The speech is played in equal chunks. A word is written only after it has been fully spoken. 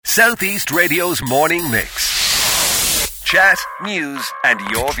Southeast Radio's morning mix. Chat, news and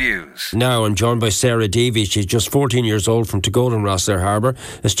your views. Now I'm joined by Sarah Deevy. She's just 14 years old from Tagore in Rosslare Harbour,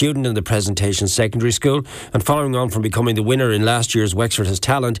 a student in the Presentation Secondary School, and following on from becoming the winner in last year's Wexford Has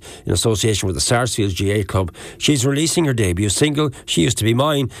Talent in association with the Sarsfields GA Club, she's releasing her debut single, She Used to Be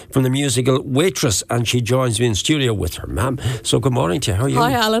Mine, from the musical Waitress, and she joins me in studio with her mum. So good morning to you. How are you?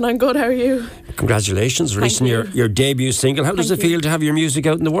 Hi Alan, I'm good. How are you? Congratulations, releasing your debut single. How does it feel to have your music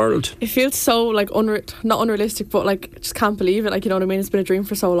out in the world? It feels so not unrealistic, but just can't believe it. You know what I mean? It's been a dream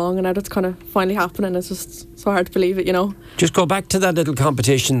for so long, and now it's kind of finally happening. It's just so hard to believe it, you know. Just go back to that little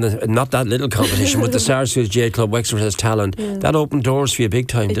competition, not that little competition, with the Sarsfields GA Club, Wexford Has Talent. Yeah. That opened doors for you big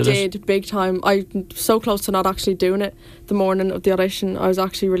time, did it? It did, big time. I'm so close to not actually doing it. The morning of the audition, I was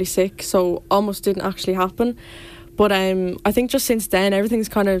actually really sick, so almost didn't actually happen. But I think just since then, everything's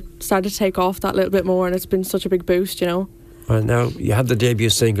kind of started to take off that little bit more, and it's been such a big boost, you know. Well, now you had the debut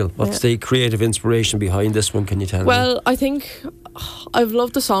single. What's the creative inspiration behind this one? Can you tell me? Well, I think I've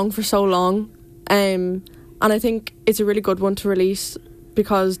loved the song for so long, and I think it's a really good one to release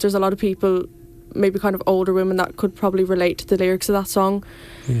because there's a lot of people, maybe kind of older women, that could probably relate to the lyrics of that song.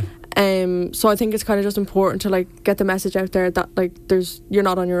 Yeah. So I think it's kind of just important to get the message out there that you're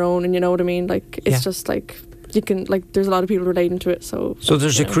not on your own, and you know what I mean. It's just you can there's a lot of people relating to it. So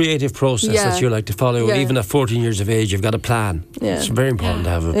there's a creative process that you like to follow. Yeah. Even at 14 years of age, you've got a plan. Yeah. It's very important to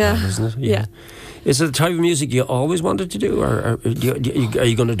have a plan, isn't it? Yeah. Is it the type of music you always wanted to do, or are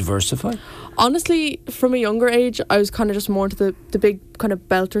you going to diversify? Honestly, from a younger age, I was kind of just more into the big kind of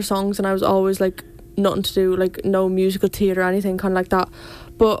belter songs, and I was always nothing to do, no musical theatre or anything kind of like that.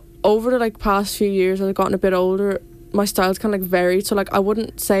 But over the past few years, as I've gotten a bit older, my style's kind of varied. So I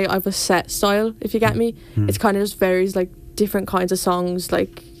wouldn't say I have a set style, if you get me. It's kind of just varies, different kinds of songs, But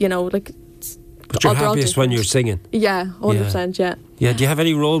you're happiest when you're singing? Yeah, 100%, yeah. Yeah, do you have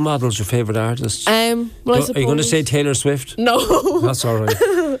any role models or favourite artists? Well, I suppose... Are you going to say Taylor Swift? No. That's all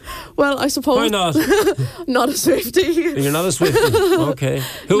right. Well, I suppose... Why not? Not a Swiftie. You're not a Swiftie? Okay.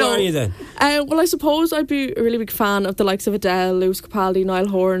 Who are you then? Well, I suppose I'd be a really big fan of the likes of Adele, Lewis Capaldi, Niall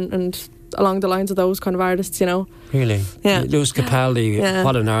Horan, and along the lines of those kind of artists, you know. Really? Yeah. Lewis Capaldi,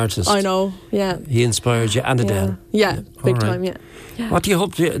 what an artist. I know, yeah. He inspired you, and Adele. Yeah, big time, yeah. What do you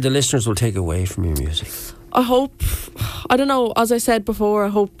hope the listeners will take away from your music? I don't know, as I said before, I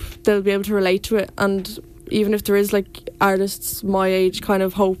hope they'll be able to relate to it, and even if there is artists my age kind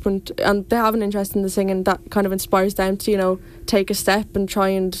of hope and they have an interest in the singing, that kind of inspires them to, you know, take a step and try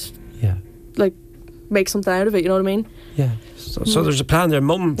and make something out of it, you know what I mean? Yeah. So there's a plan there.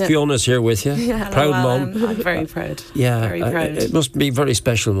 Mum Fiona's here with you. Yeah, proud mum. I'm very proud. Yeah, very proud. It must be a very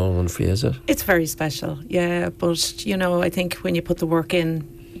special moment for you, is it? It's very special, yeah. But you know, I think when you put the work in,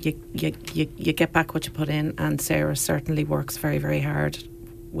 you get back what you put in. And Sarah certainly works very, very hard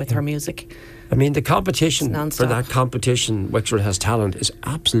with her music. I mean, the competition for that competition, Wexford Has Talent, is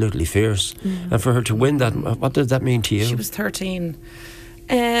absolutely fierce. And for her to win that, what did that mean to you? She was 13.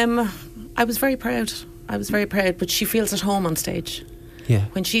 I was very proud. But she feels at home on stage. Yeah.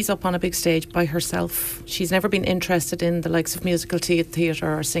 When she's up on a big stage by herself, she's never been interested in the likes of musical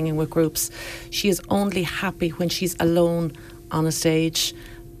theatre or singing with groups. She is only happy when she's alone on a stage,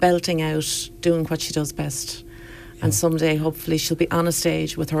 belting out, doing what she does best. And someday, hopefully, she'll be on a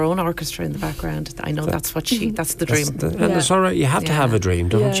stage with her own orchestra in the background. I know that's the dream. And it's all right. You have to have a dream,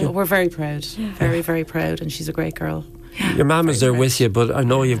 don't you? We're very proud. Very, very proud. And she's a great girl. Your mum is there with you, but I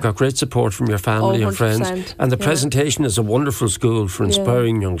know you've got great support from your family and friends. And the Presentation is a wonderful school for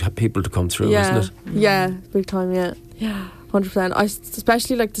inspiring young people to come through, isn't it? Yeah, big time, yeah. 100%.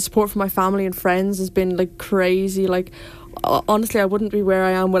 Especially the support from my family and friends has been crazy. Honestly, I wouldn't be where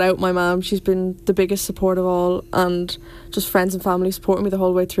I am without my mum. She's been the biggest support of all, and just friends and family supporting me the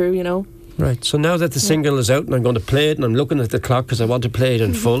whole way through, you know. Right, so now that the single is out and I'm going to play it, and I'm looking at the clock because I want to play it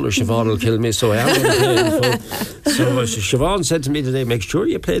in full or Siobhan will kill me, so I am going to play it in full. So Siobhan said to me today, make sure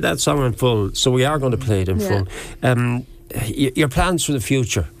you play that song in full, so we are going to play it in full. Your plans for the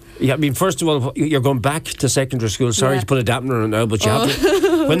future? I mean, first of all, you're going back to secondary school. Sorry to put a dampener on it now, but you have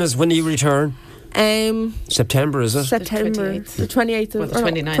to. When do you return? September, is it? September, the 28th of,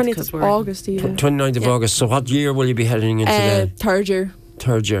 29th of August even. 29th of August. So what year will you be heading into then? Third year.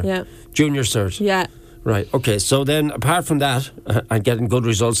 Yeah. Junior cert. Yeah. Right, okay, so then apart from that and getting good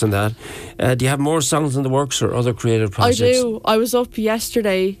results in that, do you have more songs in the works or other creative projects? I do. I was up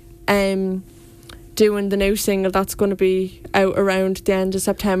yesterday doing the new single that's going to be out around the end of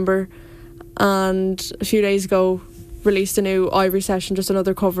September, and a few days ago released a new Ivory session, just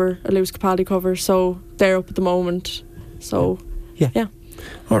another cover, a Lewis Capaldi cover, so they're up at the moment. So yeah.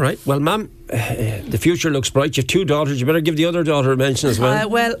 All right, well ma'am, the future looks bright. You have 2 daughters. You better give the other daughter a mention as well.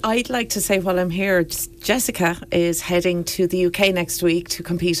 Well, I'd like to say while I'm here, Jessica is heading to the UK next week to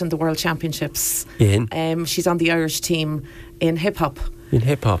compete in the World Championships. She's on the Irish team in hip hop. In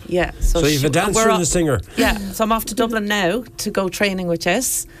hip hop? Yeah. So you have a dancer and a singer? Yeah. So I'm off to Dublin now to go training with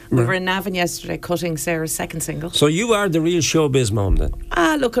Jess. We were in Navan yesterday cutting Sarah's second single. So you are the real showbiz mom then?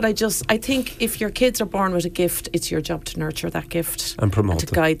 Look, I think if your kids are born with a gift, it's your job to nurture that gift and promote and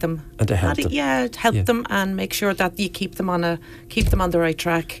to guide them and to help them. Yeah, help them and make sure that you keep them on the right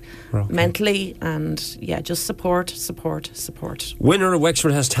track mentally, and just support. Winner of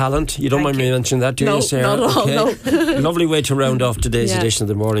Wexford Has Talent. You don't mind me mentioning that, do you, Sarah? Not at all, no. Lovely way to round off today's edition of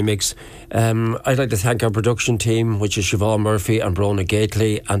the Morning Mix. I'd like to thank our production team, which is Siobhan Murphy and Brona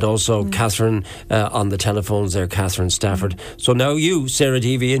Gately, and also Catherine on the telephones there, Catherine Stafford. So now you, Sarah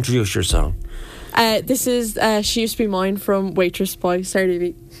Deevy, introduce your song. This is She Used to Be Mine from Waitress by Sarah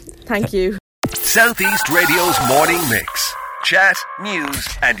Deevy. Thank you. Southeast Radio's Morning Mix. Chat, news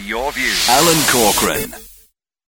and your views. Alan Corcoran.